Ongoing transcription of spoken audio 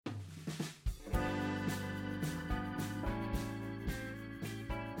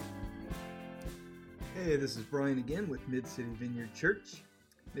Hey, this is Brian again with Mid-City Vineyard Church.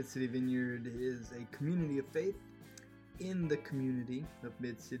 Mid-City Vineyard is a community of faith in the community of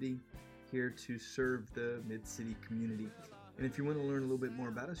Mid-City, here to serve the Mid-City community. And if you want to learn a little bit more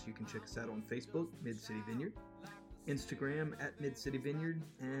about us, you can check us out on Facebook, Mid-City Vineyard, Instagram at Mid-City Vineyard,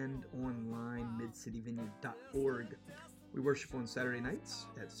 and online, midcityvineyard.org. We worship on Saturday nights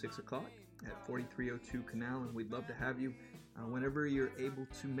at 6 o'clock at 4302 Canal, and we'd love to have you whenever you're able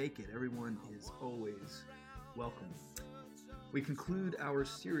to make it. Everyone is always welcome. We conclude our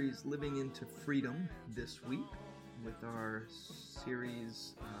series, Living into Freedom, this week with our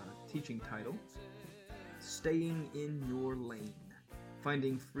series teaching title, Staying in Your Lane.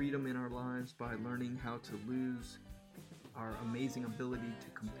 Finding freedom in our lives by learning how to lose our amazing ability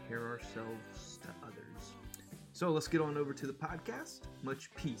to compare ourselves to others. So let's get on over to the podcast. Much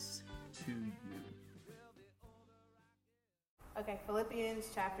peace to you. Okay, Philippians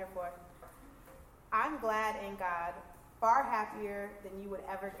chapter 4. I'm glad in God, far happier than you would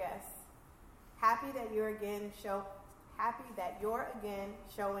ever guess. Happy that you're again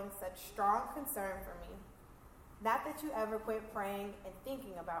showing such strong concern for me. Not that you ever quit praying and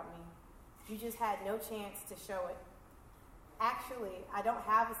thinking about me. You just had no chance to show it. Actually, I don't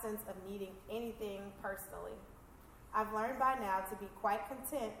have a sense of needing anything personally. I've learned by now to be quite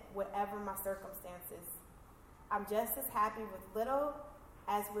content whatever my circumstances. I'm just as happy with little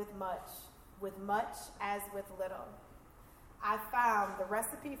as with much as with little. I've found the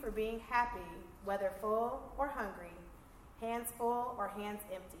recipe for being happy, whether full or hungry, hands full or hands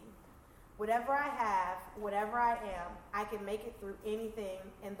empty. Whatever I have, whatever I am, I can make it through anything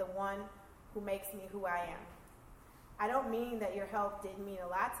in the one who makes me who I am. I don't mean that your help didn't mean a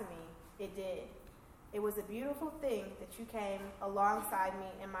lot to me. It did. It was a beautiful thing that you came alongside me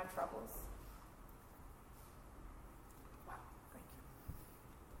in my troubles.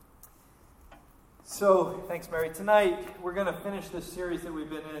 So, thanks, Mary. Tonight, we're going to finish this series that we've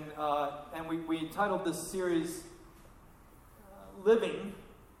been in, and we entitled this series, Living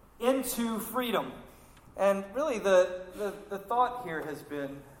into Freedom. And really, the thought here has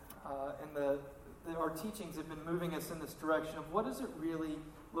been, our teachings have been moving us in this direction of what does it really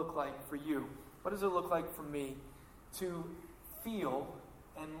look like for you? What does it look like for me to feel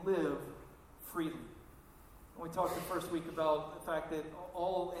and live freely? We talked the first week about the fact that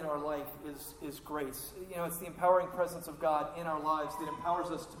all in our life is grace. You know, it's the empowering presence of God in our lives that empowers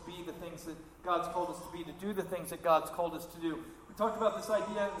us to be the things that God's called us to be, to do the things that God's called us to do. We talked about this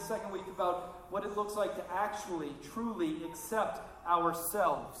idea in the second week about what it looks like to actually, truly accept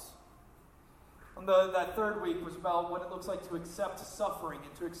ourselves. And that third week was about what it looks like to accept suffering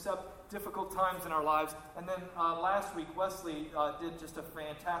and to accept difficult times in our lives. And then last week, Wesley did just a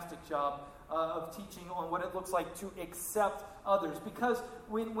fantastic job of teaching on what it looks like to accept others. Because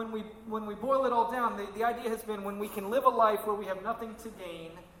when we boil it all down, the idea has been when we can live a life where we have nothing to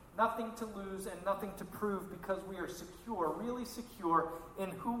gain, nothing to lose, and nothing to prove because we are secure, really secure in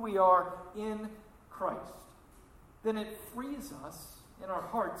who we are in Christ, then it frees us in our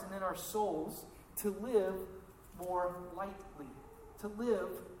hearts and in our souls to live more lightly, to live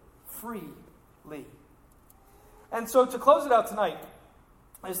freely. And so to close it out tonight,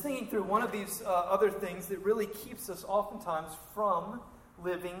 I was thinking through one of these other things that really keeps us oftentimes from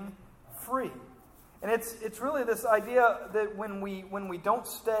living free. And it's really this idea that when we don't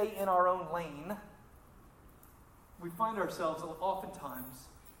stay in our own lane, we find ourselves oftentimes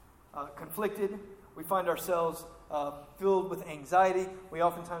conflicted. We find ourselves filled with anxiety. We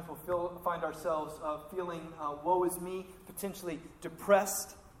oftentimes will find ourselves feeling woe is me, potentially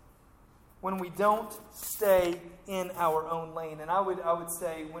depressed, when we don't stay in our own lane. And I would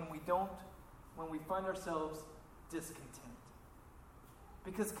say when we find ourselves discontent.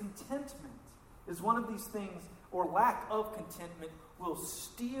 Because contentment is one of these things, or lack of contentment, will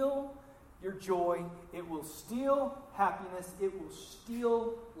steal your joy, it will steal happiness, it will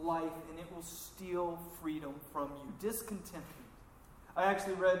steal life, and it will steal freedom from you. Discontentment. I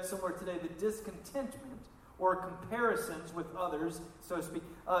actually read somewhere today that discontentment, or comparisons with others, so to speak,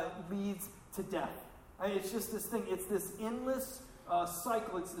 leads to death. I mean, it's just this thing, it's this endless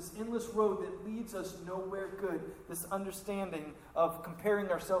cycle, it's this endless road that leads us nowhere good. This understanding of comparing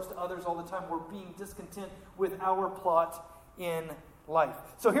ourselves to others all the time, we're being discontent with our plot in life.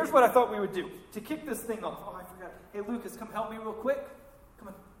 So here's what I thought we would do to kick this thing off. Oh, I forgot. Hey, Lucas, come help me real quick. Come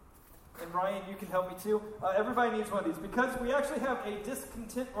on. And Ryan, you can help me too. Everybody needs one of these because we actually have a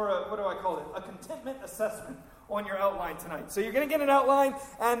discontent, or a contentment assessment on your outline tonight. So you're going to get an outline,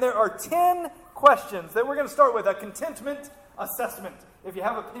 and there are 10 questions that we're going to start with, a contentment assessment. If you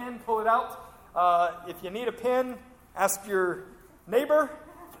have a pen, pull it out. If you need a pen, ask your neighbor.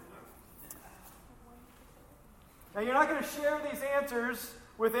 Now, you're not going to share these answers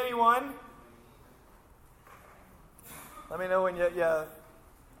with anyone. Let me know when yeah.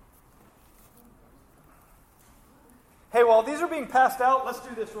 Hey, while these are being passed out, let's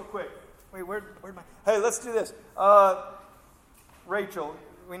do this real quick. Wait, where'd my... Hey, let's do this. Rachel,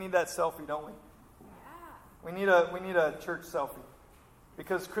 we need that selfie, don't we? Yeah. We need a church selfie.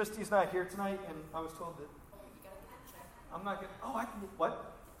 Because Christy's not here tonight, and I was told that... I'm not going to... Oh, I can...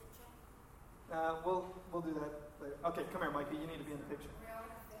 What? We'll do that later. Okay, come here, Micah. You need to be in the picture.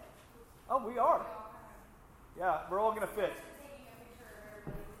 Oh, we are. Yeah, we're all going to fit.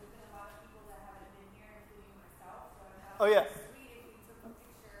 Oh, yeah.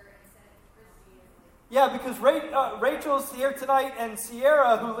 Yeah, because Rachel's here tonight, and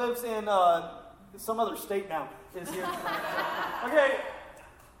Sierra, who lives in some other state now, is here tonight. Okay,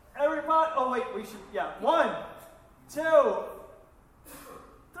 everybody. Oh, wait, we should. Yeah. 1, 2,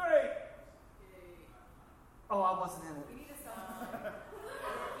 3. Oh, I wasn't in it.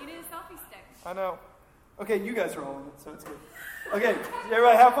 You need a selfie stick. I know. Okay, you guys are all in it, so it's good. Okay,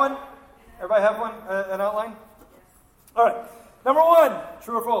 everybody have one? Everybody have one? An outline? All right. Number 1,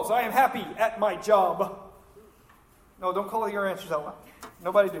 true or false? I am happy at my job. No, don't call your answers out loud.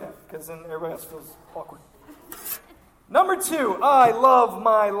 Nobody do that, because then everybody else feels awkward. Number 2, I love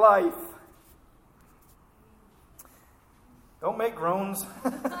my life. Don't make groans.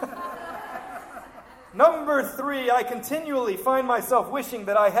 Number 3, I continually find myself wishing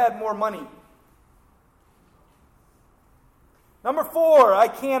that I had more money. Number 4, I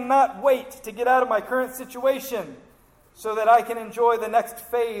cannot wait to get out of my current situation so that I can enjoy the next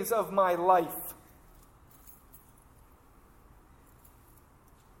phase of my life.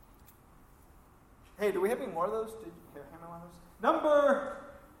 Hey, do we have any more of those? Here, hand me one of those. Number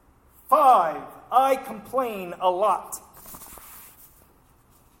 5, I complain a lot.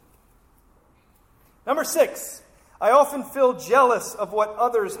 Number 6, I often feel jealous of what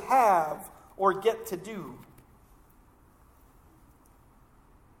others have or get to do.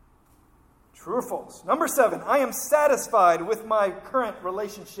 True or false? Number 7, I am satisfied with my current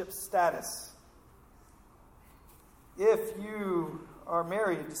relationship status. If you are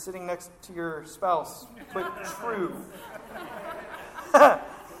married, sitting next to your spouse, put true.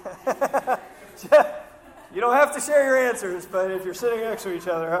 You don't have to share your answers, but if you're sitting next to each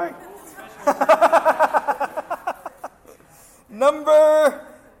other, all right? Number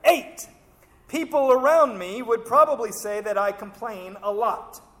 8, people around me would probably say that I complain a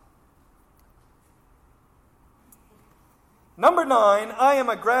lot. Number 9, I am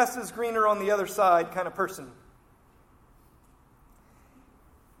a grass is greener on the other side kind of person.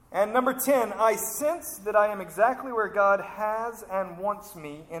 And number 10, I sense that I am exactly where God has and wants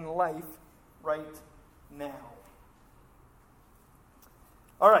me in life right now.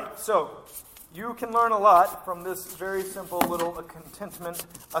 All right, so you can learn a lot from this very simple little contentment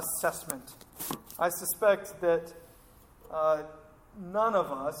assessment. I suspect that none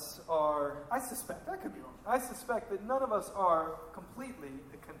of us are, I suspect that none of us are completely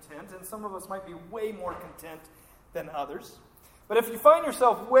content, and some of us might be way more content than others. But if you find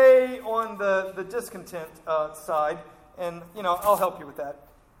yourself way on the discontent side, and, I'll help you with that.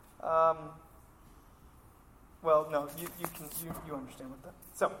 Well, no, you understand what that.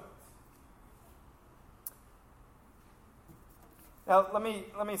 So, now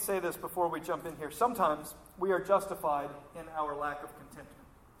let me say this before we jump in here. Sometimes we are justified in our lack of contentment.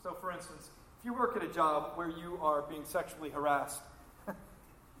 So, for instance, if you work at a job where you are being sexually harassed,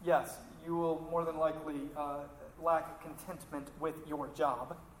 yes, you will more than likely lack contentment with your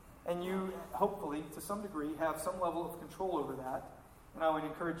job, and you hopefully, to some degree, have some level of control over that. And I would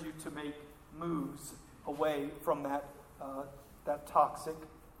encourage you to make moves away from that toxic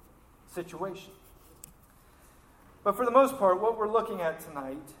situation. But for the most part, what we're looking at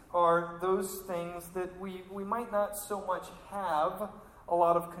tonight are those things that we might not so much have a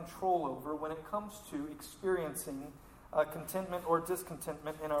lot of control over when it comes to experiencing contentment or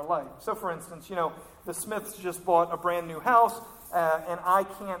discontentment in our life. So, for instance, the Smiths just bought a brand new house, and I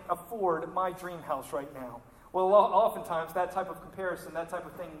can't afford my dream house right now. Well, oftentimes that type of comparison, that type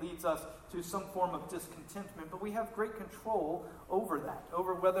of thing leads us to some form of discontentment, but we have great control over that,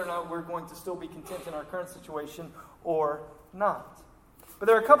 over whether or not we're going to still be content in our current situation or not. But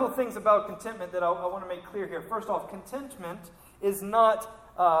there are a couple of things about contentment that I want to make clear here. First off, contentment is not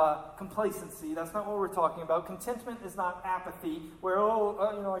complacency. That's not what we're talking about. Contentment is not apathy, where,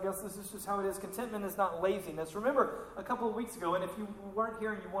 I guess this is just how it is. Contentment is not laziness. Remember, a couple of weeks ago, and if you weren't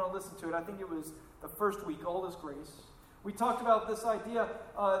here and you want to listen to it, I think it was the first week, All Is Grace, We talked about this idea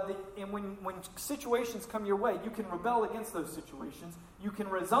and when situations come your way, you can rebel against those situations. You can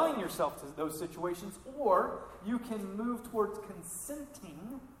resign yourself to those situations, or you can move towards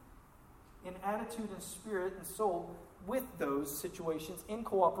consenting in attitude and spirit and soul with those situations in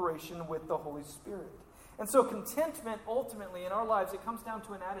cooperation with the Holy Spirit. And so contentment, ultimately, in our lives, it comes down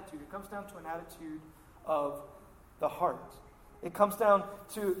to an attitude. It comes down to an attitude of the heart. It comes down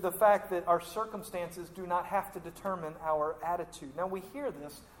to the fact that our circumstances do not have to determine our attitude. Now, we hear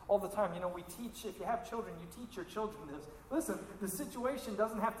this all the time. We teach, if you have children, you teach your children this. Listen, the situation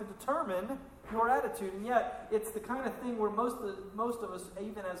doesn't have to determine your attitude, and yet it's the kind of thing where most of us,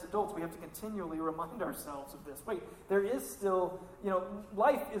 even as adults, we have to continually remind ourselves of this. Wait, there is still,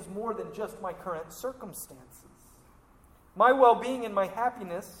 life is more than just my current circumstances. My well-being and my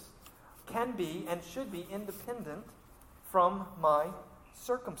happiness can be and should be independent from my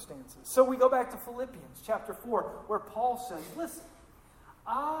circumstances. So we go back to Philippians chapter 4, where Paul says, listen,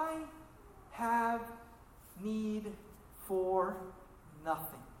 I have need for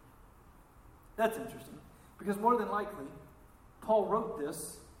nothing. That's interesting, because more than likely, Paul wrote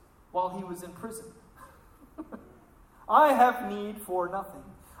this while he was in prison. I have need for nothing.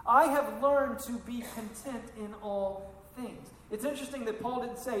 I have learned to be content in all things. It's interesting that Paul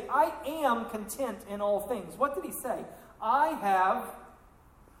didn't say, I am content in all things. What did he say? I have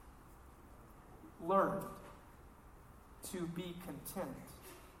learned to be content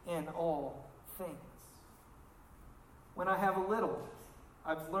in all things. When I have a little,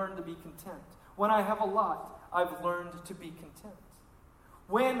 I've learned to be content. When I have a lot, I've learned to be content.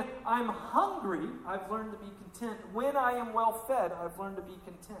 When I'm hungry, I've learned to be content. When I am well fed, I've learned to be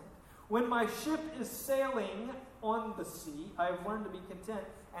content. When my ship is sailing on the sea, I've learned to be content.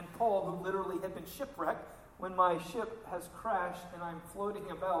 And Paul, who literally had been shipwrecked, when my ship has crashed and I'm floating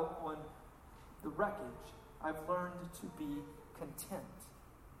about on the wreckage, I've learned to be content.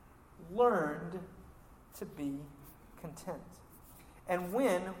 Learned to be content. And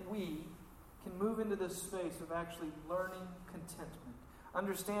when we can move into this space of actually learning contentment,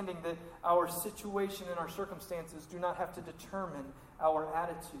 understanding that our situation and our circumstances do not have to determine our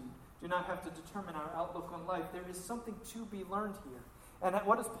attitude, do not have to determine our outlook on life, there is something to be learned here. And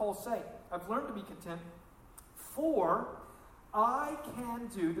what does Paul say? I've learned to be content, for I can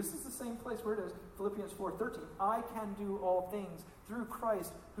do, this is the same place where it is, Philippians 4:13, I can do all things through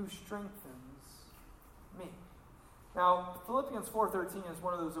Christ who strengthens me. Now, Philippians 4:13 is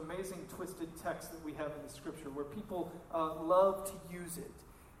one of those amazing twisted texts that we have in the Scripture where people love to use it.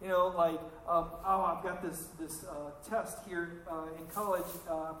 I've got this test here in college.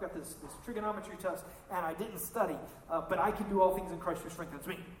 I've got this trigonometry test, and I didn't study, but I can do all things in Christ who strengthens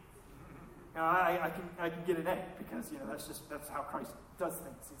me. I can get an A because that's how Christ does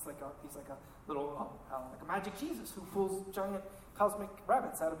things. He's like a little like a magic Jesus who pulls giant cosmic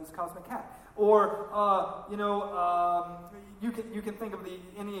rabbits out of his cosmic hat. Or you can think of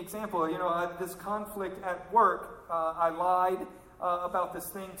any example. This conflict at work. I lied about this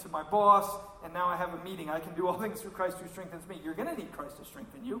thing to my boss, and now I have a meeting. I can do all things through Christ who strengthens me. You're going to need Christ to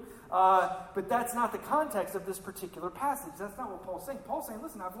strengthen you. But that's not the context of this particular passage. That's not what Paul's saying. Paul's saying,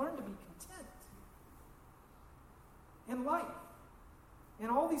 listen, I've learned to be content in life, in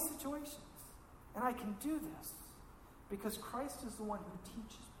all these situations. And I can do this because Christ is the one who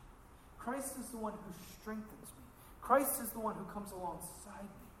teaches me. Christ is the one who strengthens me. Christ is the one who comes alongside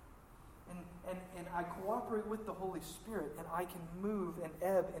me. And I cooperate with the Holy Spirit, and I can move and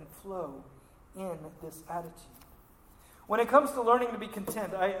ebb and flow in this attitude. When it comes to learning to be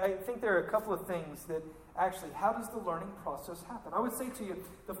content, I think there are a couple of things that actually, how does the learning process happen? I would say to you,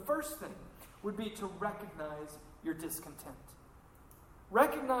 the first thing would be to recognize your discontent.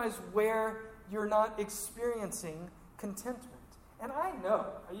 Recognize where you're not experiencing contentment. And I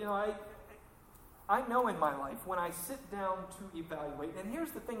know in my life when I sit down to evaluate, and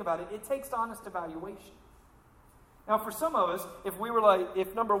here's the thing about it, it takes honest evaluation. Now for some of us,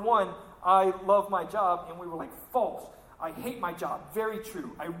 if number one, I love my job, and we were like, false, I hate my job, very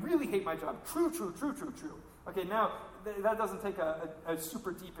true, I really hate my job, true. Okay, now that doesn't take a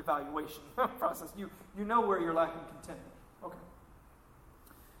super deep evaluation process. You know where you're lacking contentment. Okay.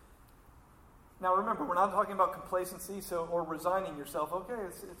 Now remember, we're not talking about complacency or resigning yourself. Okay,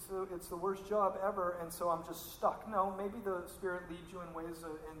 it's the worst job ever, and so I'm just stuck. No, maybe the Spirit leads you in ways,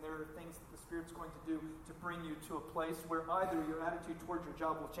 and there are things that the Spirit's going to do to bring you to a place where either your attitude towards your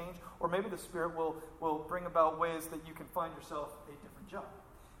job will change, or maybe the Spirit will bring about ways that you can find yourself a different job.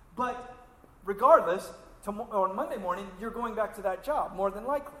 But regardless, on Monday morning, you're going back to that job, more than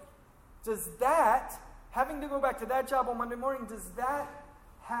likely. Having to go back to that job on Monday morning, does that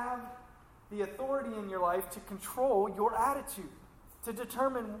have the authority in your life to control your attitude, to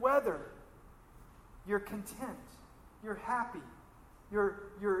determine whether you're content, you're happy,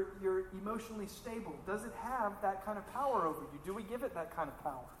 you're emotionally stable. Does it have that kind of power over you? Do we give it that kind of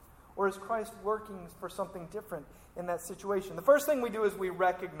power? Or is Christ working for something different in that situation? The first thing we do is we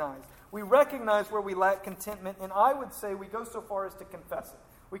recognize. We recognize where we lack contentment, and I would say we go so far as to confess it.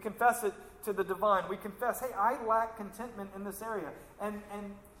 We confess it to the divine. We confess, hey, I lack contentment in this area. And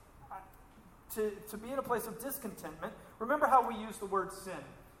to be in a place of discontentment, remember how we use the word sin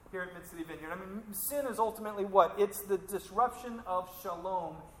here at Mid-City Vineyard. I mean, sin is ultimately what? It's the disruption of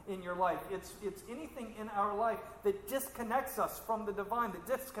shalom in your life. It's anything in our life that disconnects us from the divine, that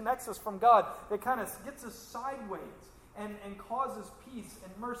disconnects us from God, that kind of gets us sideways and causes peace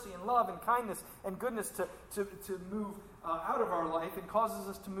and mercy and love and kindness and goodness to move out of our life and causes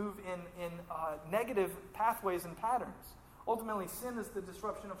us to move in negative pathways and patterns. Ultimately, sin is the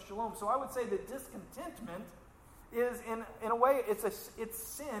disruption of shalom. So I would say that discontentment is, in a way, it's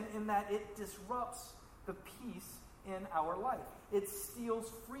sin in that it disrupts the peace in our life. It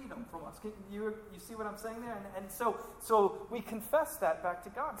steals freedom from us. You see what I'm saying there? And so we confess that back to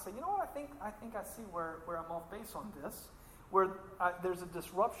God and say, you know what, I think I see where I'm off base on this, where there's a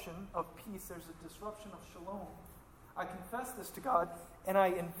disruption of peace, there's a disruption of shalom. I confess this to God, and I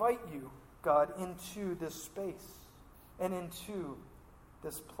invite you, God, into this space and into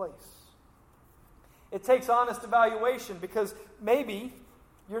this place. It takes honest evaluation because maybe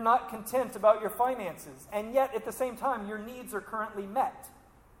you're not content about your finances, and yet at the same time your needs are currently met.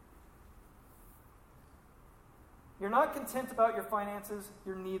 You're not content about your finances,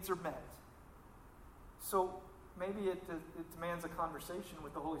 your needs are met. So maybe it demands a conversation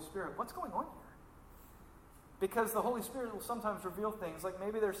with the Holy Spirit. What's going on here? Because the Holy Spirit will sometimes reveal things like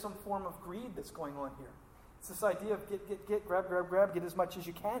maybe there's some form of greed that's going on here. It's this idea of get, grab, get as much as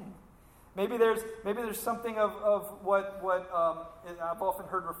you can. Maybe there's something of what I've often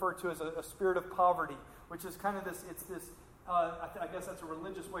heard referred to as a spirit of poverty, which is kind of this. It's this. I guess that's a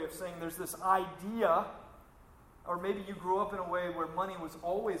religious way of saying there's this idea, or maybe you grew up in a way where money was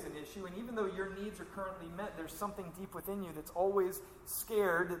always an issue, and even though your needs are currently met, there's something deep within you that's always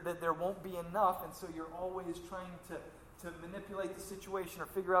scared that there won't be enough, and so you're always trying to manipulate the situation or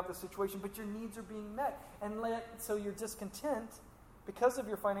figure out the situation, but your needs are being met, so you're discontent because of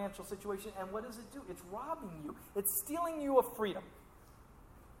your financial situation. And what does it do? It's robbing you. It's stealing you of freedom.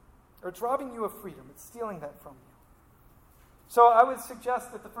 Or it's robbing you of freedom. It's stealing that from you. So I would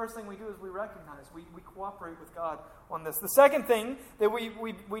suggest that the first thing we do is we recognize. We cooperate with God on this. The second thing that we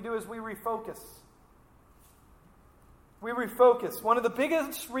do is we refocus. We refocus. One of the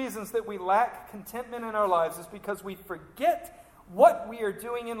biggest reasons that we lack contentment in our lives is because we forget what we are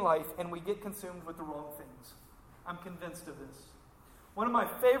doing in life and we get consumed with the wrong things. I'm convinced of this. One of my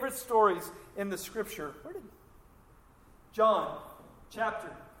favorite stories in the Scripture, John chapter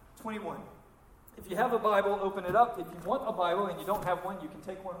 21. If you have a Bible, open it up. If you want a Bible and you don't have one, you can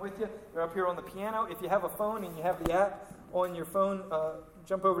take one with you. They're up here on the piano. If you have a phone and you have the app on your phone,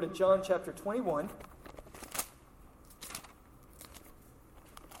 jump over to John chapter 21.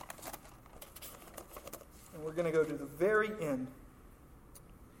 And we're going to go to the very end.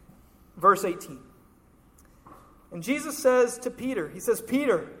 Verse 18. And Jesus says to Peter, he says,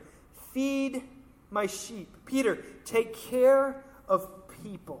 Peter, feed my sheep. Peter, take care of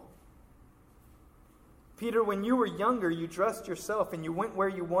people. Peter, when you were younger, you dressed yourself and you went where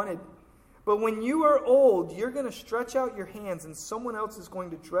you wanted. But when you are old, you're going to stretch out your hands and someone else is going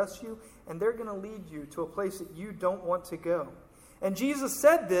to dress you and they're going to lead you to a place that you don't want to go. And Jesus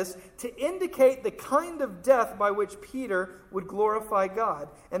said this to indicate the kind of death by which Peter would glorify God.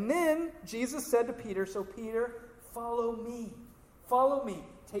 And then Jesus said to Peter, so Peter, follow me. Follow me.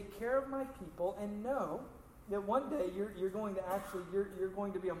 Take care of my people and know that one day you're going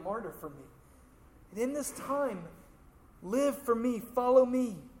to be a martyr for me. And in this time, live for me, follow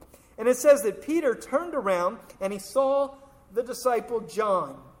me. And it says that Peter turned around and he saw the disciple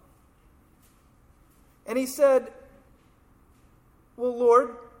John. And he said, well,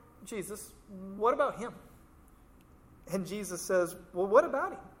 Lord, Jesus, what about him? And Jesus says, well, what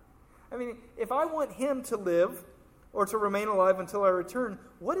about him? I mean, if I want him to live or to remain alive until I return,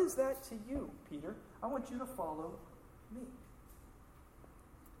 what is that to you, Peter? I want you to follow me.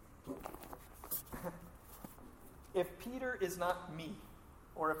 If Peter is not me,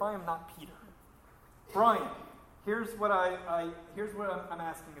 or if I am not Peter, Brian, here's what I'm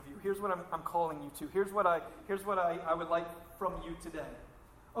asking of you. Here's what I'm calling you to. Here's what I would like from you today.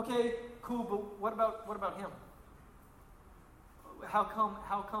 Okay, cool, but what about him? How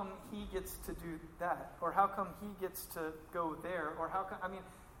come he gets to do that? Or how come he gets to go there? Or how come,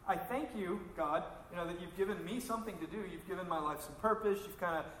 I thank you, God, that you've given me something to do. You've given my life some purpose. You've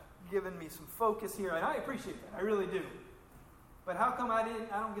kind of given me some focus here, and I appreciate that. I really do. But how come I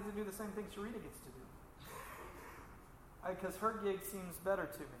don't get to do the same thing Sharita gets to do? Because her gig seems better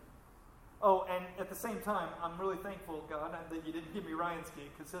to me. Oh, and at the same time, I'm really thankful, God, that you didn't give me Ryan's gig,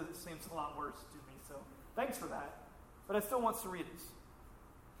 because it seems a lot worse to me. So thanks for that. But I still want Sarita's.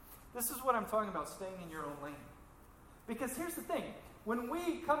 This is what I'm talking about, staying in your own lane. Because here's the thing. When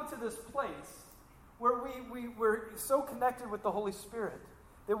we come to this place where we're so connected with the Holy Spirit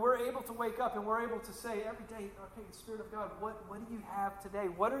that we're able to wake up and we're able to say every day, okay, Spirit of God, what do you have today?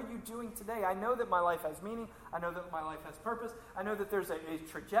 What are you doing today? I know that my life has meaning. I know that my life has purpose. I know that there's a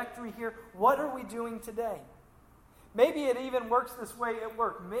trajectory here. What are we doing today? Maybe it even works this way at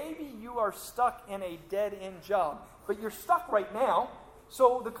work. Maybe you are stuck in a dead-end job, but you're stuck right now.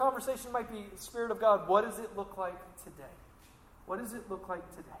 So the conversation might be, Spirit of God, what does it look like today? What does it look like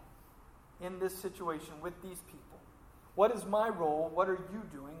today in this situation with these people? What is my role? What are you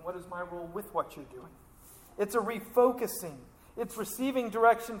doing? What is my role with what you're doing? It's a refocusing. It's receiving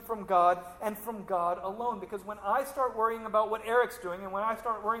direction from God and from God alone. Because when I start worrying about what Eric's doing, and when I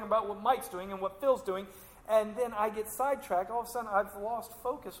start worrying about what Mike's doing and what Phil's doing, and then I get sidetracked, all of a sudden I've lost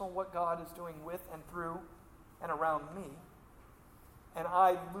focus on what God is doing with and through and around me. And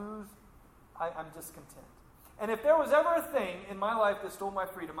I'm discontent. And if there was ever a thing in my life that stole my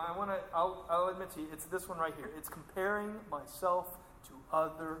freedom, I'll admit to you, it's this one right here. It's comparing myself to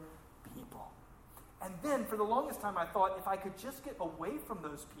other people. And then for the longest time I thought, if I could just get away from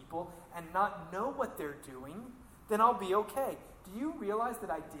those people and not know what they're doing, then I'll be okay. Do you realize that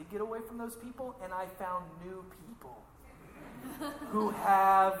I did get away from those people and I found new people who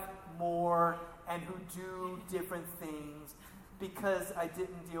have more and who do different things because I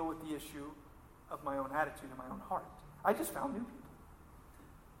didn't deal with the issue of my own attitude and my own heart. I just found new people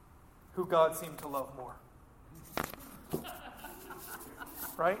who God seemed to love more.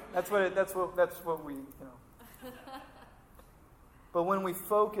 Right? That's what we. But when we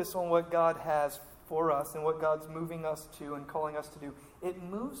focus on what God has for us and what God's moving us to and calling us to do, it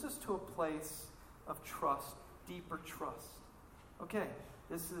moves us to a place of trust, deeper trust. Okay,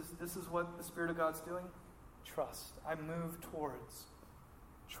 this is what the Spirit of God's doing. Trust. I move towards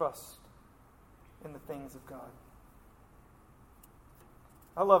trust in the things of God.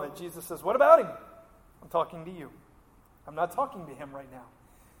 I love it. Jesus says, what about him? I'm talking to you. I'm not talking to him right now.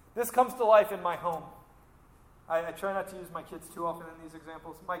 This comes to life in my home. I try not to use my kids too often in these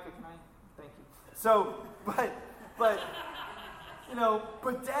examples. Micah, can I? Thank you. So, but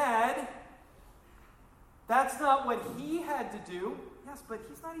Dad, that's not what he had to do. Yes, but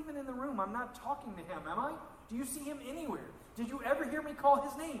he's not even in the room. I'm not talking to him, am I? Do you see him anywhere? Did you ever hear me call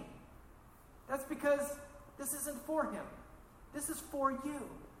his name? That's because this isn't for him. This is for you.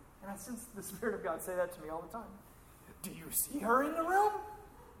 And I sense the Spirit of God say that to me all the time. Do you see her in the room?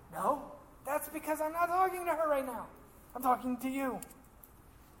 No. That's because I'm not talking to her right now. I'm talking to you.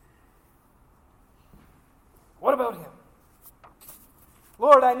 What about him?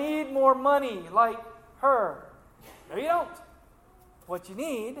 Lord, I need more money like her. No, you don't. What you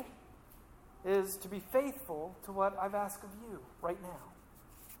need is to be faithful to what I've asked of you right now.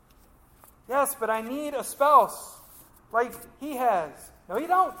 Yes, but I need a spouse like he has. No, you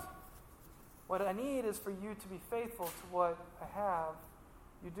don't. What I need is for you to be faithful to what I have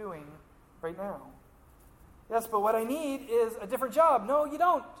you doing right now. Yes, but what I need is a different job. No, you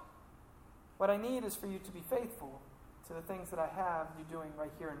don't. What I need is for you to be faithful to the things that I have you doing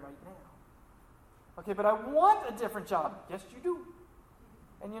right here and right now. Okay, but I want a different job. Yes, you do.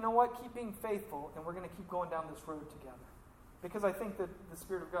 And you know what? Keep being faithful, and we're going to keep going down this road together. Because I think that the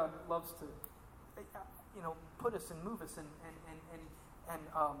Spirit of God loves to, put us and move us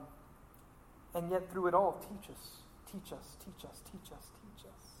and yet through it all teach us.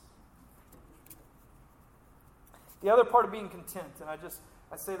 The other part of being content, and I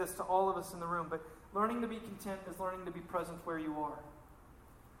say this to all of us in the room, but learning to be content is learning to be present where you are.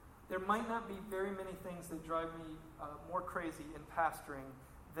 There might not be very many things that drive me more crazy in pastoring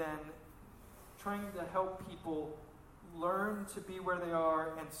than trying to help people learn to be where they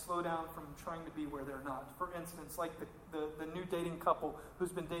are and slow down from trying to be where they're not. For instance, like the new dating couple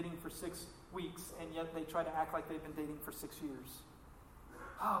who's been dating for 6 weeks and yet they try to act like they've been dating for 6 years.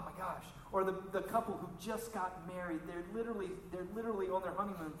 Oh my gosh. Or the couple who just got married. They're literally on their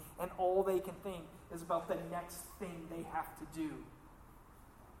honeymoon and all they can think is about the next thing they have to do.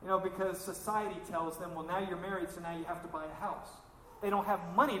 Because society tells them, well, now you're married, so now you have to buy a house. They don't have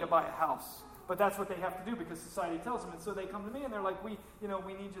money to buy a house, but that's what they have to do because society tells them. And so they come to me and they're like, we need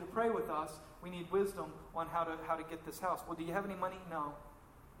you to pray with us. We need wisdom on how to get this house. Well, do you have any money? No.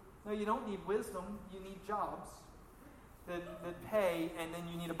 No, you don't need wisdom. You need jobs that pay, and then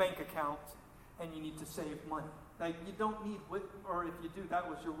you need a bank account, and you need to save money. Like, you don't need, or if you do, that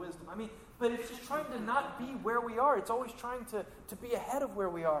was your wisdom. I mean, but it's just trying to not be where we are. It's always trying to be ahead of where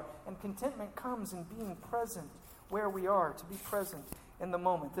we are. And contentment comes in being present where we are, to be present in the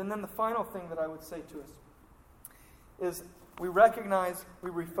moment. And then the final thing that I would say to us is we recognize,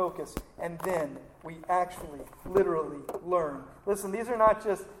 we refocus, and then we actually, literally learn. Listen, this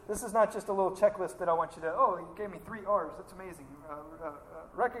is not just a little checklist that I want you to, oh, you gave me 3 R's. That's amazing.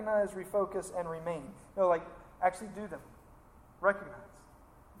 Recognize, refocus, and remain. No, like, actually do them. Recognize.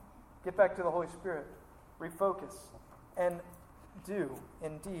 Get back to the Holy Spirit. Refocus. And do,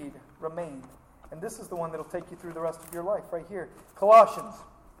 indeed, remain. And this is the one that will take you through the rest of your life, right here. Colossians,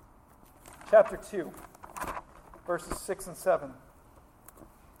 chapter 2, verses 6 and 7.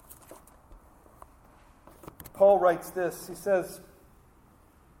 Paul writes this. He says,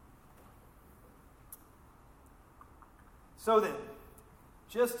 "So then,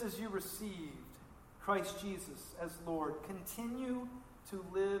 just as you received Christ Jesus as Lord, continue to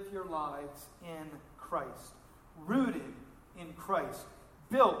live your lives in Christ, rooted in Christ,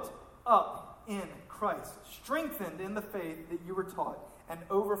 built up in Christ, strengthened in the faith that you were taught, and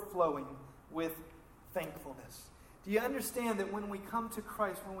overflowing with thankfulness." Do you understand that when we come to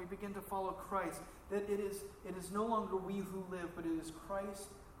Christ, when we begin to follow Christ, that it is no longer we who live, but it is Christ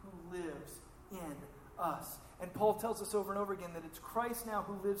who lives in us? And Paul tells us over and over again that it's Christ now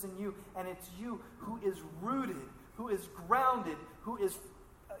who lives in you, and it's you who is rooted, who is grounded, who is,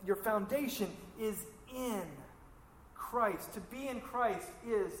 your foundation is in Christ. To be in Christ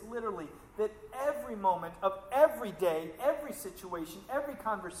is literally that every moment of every day, every situation, every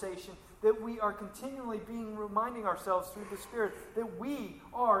conversation, that we are continually reminding ourselves through the Spirit that we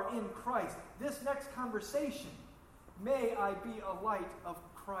are in Christ. This next conversation, may I be a light of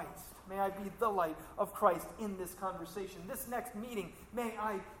Christ. May I be the light of Christ in this conversation. This next meeting, may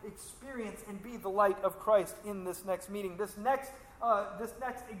I experience and be the light of Christ in this next meeting. This next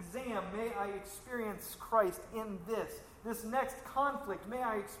exam, may I experience Christ in this. This next conflict, may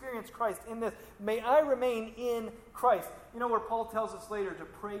I experience Christ in this. May I remain in Christ. You know where Paul tells us later to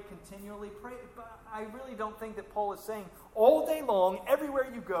pray continually? Pray, but I really don't think that Paul is saying all day long,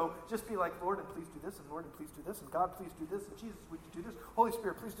 everywhere you go, just be like, Lord, and please do this, and Lord, and please do this, and God, please do this, and Jesus, would you do this? Holy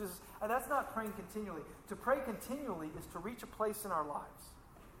Spirit, please do this. And that's not praying continually. To pray continually is to reach a place in our lives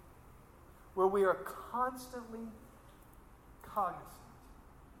where we are constantly cognizant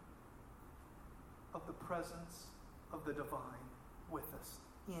of the presence of the divine with us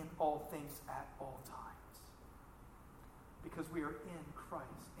in all things at all times. Because we are in Christ.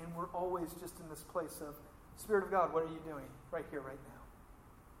 And we're always just in this place of, Spirit of God, what are you doing right here, right now?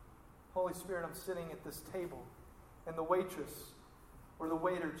 Holy Spirit, I'm sitting at this table, and the waitress or the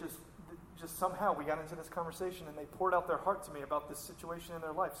waiter just somehow we got into this conversation and they poured out their heart to me about this situation in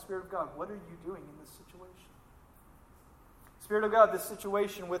their life. Spirit of God, what are you doing in this situation? Spirit of God, this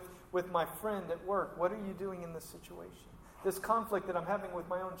situation with my friend at work, what are you doing in this situation? This conflict that I'm having with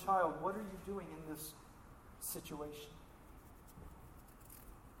my own child, what are you doing in this situation?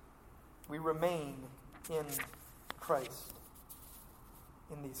 We remain in Christ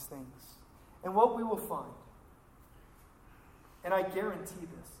in these things. And what we will find, and I guarantee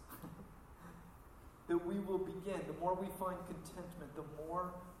this, that we will begin, the more we find contentment, the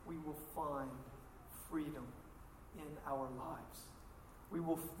more we will find freedom in our lives. We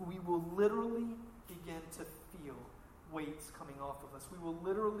will literally begin to feel weights coming off of us. We will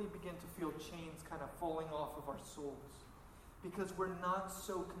literally begin to feel chains kind of falling off of our souls, because we're not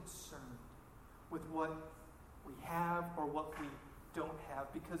so concerned with what we have or what we don't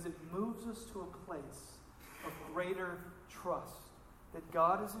have, because it moves us to a place of greater trust that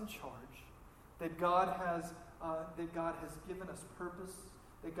God is in charge, that God has given us purpose,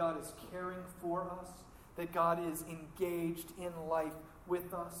 that God is caring for us, that God is engaged in life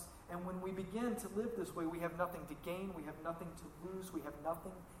with us. And when we begin to live this way, we have nothing to gain, we have nothing to lose, we have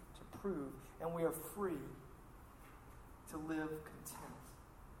nothing to prove, and we are free to live content.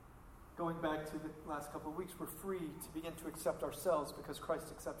 Going back to the last couple of weeks, we're free to begin to accept ourselves because Christ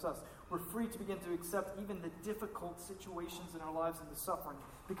accepts us. We're free to begin to accept even the difficult situations in our lives and the suffering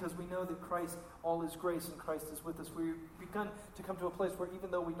because we know that Christ, all is grace, and Christ is with us. We've begun to come to a place where even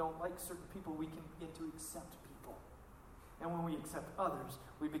though we don't like certain people, we can begin to accept people. And when we accept others,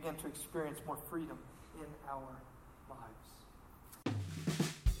 we begin to experience more freedom in our lives.